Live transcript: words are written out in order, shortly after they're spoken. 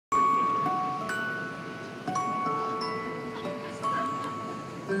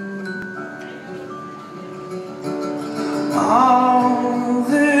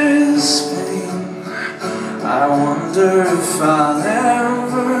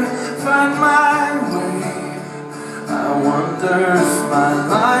earth my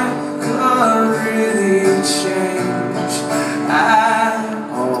life could really change at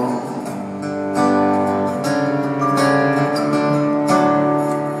all.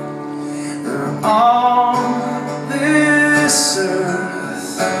 And all this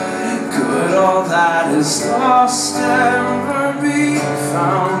earth, could all that is lost ever be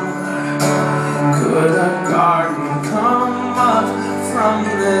found? Could a garden come up from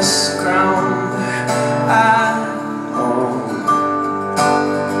this ground at all?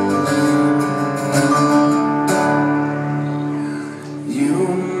 You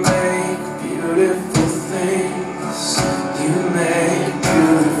make beautiful things. You make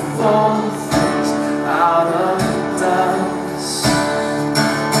beautiful things out of dust.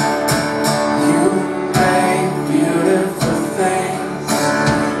 You make beautiful things.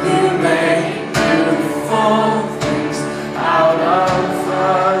 You make beautiful things out of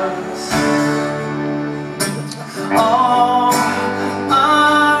us. All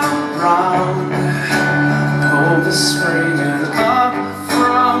around, hope is springing up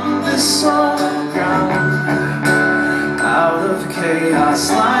from this old ground. Out of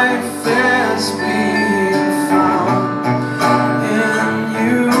chaos, life is being found in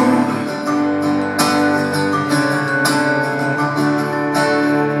you.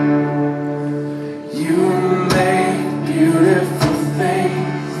 You make beautiful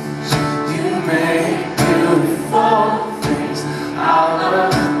things. You make beautiful things out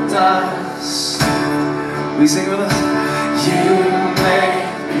of dust. We sing with us. You make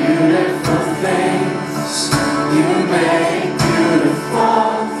beautiful things. You make beautiful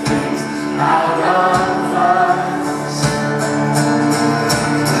things out of us.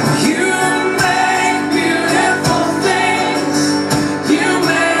 You make beautiful things. You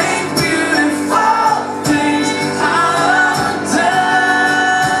make beautiful things out of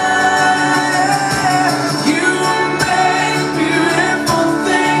dust. You make beautiful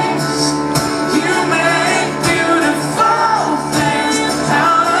things. You make beautiful things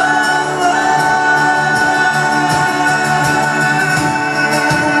out of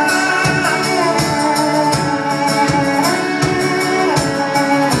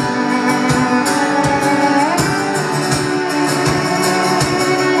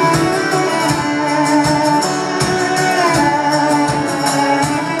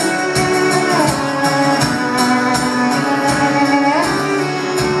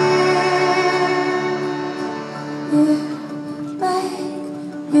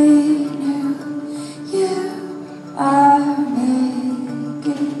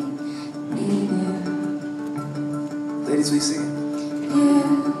Ladies, we sing.